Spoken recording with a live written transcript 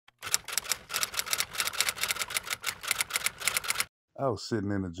I was sitting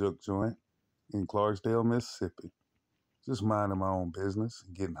in a juke joint in Clarksdale, Mississippi, just minding my own business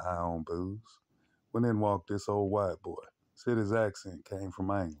and getting high on booze. When in walked this old white boy. Said his accent came from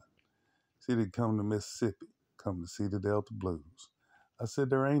England. Said he'd come to Mississippi, come to see the Delta Blues. I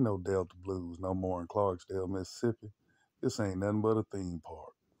said there ain't no Delta Blues no more in Clarksdale, Mississippi. This ain't nothing but a theme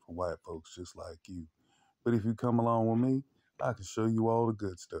park for white folks just like you. But if you come along with me, I can show you all the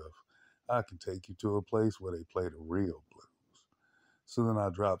good stuff. I can take you to a place where they play the real blues. So then I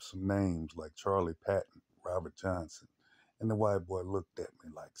dropped some names like Charlie Patton, Robert Johnson, and the white boy looked at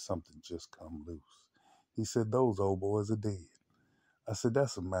me like something just come loose. He said, those old boys are dead. I said,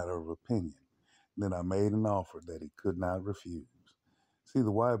 that's a matter of opinion. Then I made an offer that he could not refuse. See,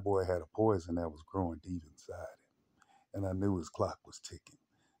 the white boy had a poison that was growing deep inside him, and I knew his clock was ticking,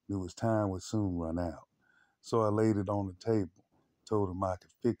 knew his time would soon run out. So I laid it on the table, told him I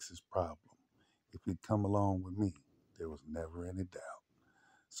could fix his problem. If he'd come along with me, there was never any doubt.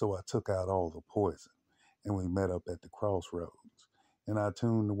 So I took out all the poison, and we met up at the crossroads, and I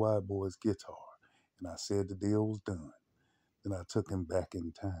tuned the white boy's guitar, and I said the deal was done. Then I took him back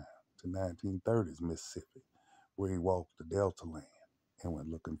in time to 1930s Mississippi, where he walked the Delta land and went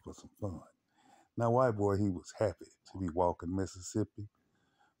looking for some fun. Now, white boy, he was happy to be walking Mississippi.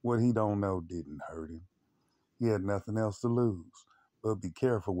 What he don't know didn't hurt him. He had nothing else to lose, but be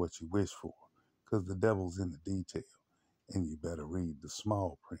careful what you wish for, 'cause the devil's in the detail, and you better read the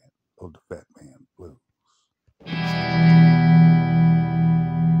small print of the Fat Man Blues.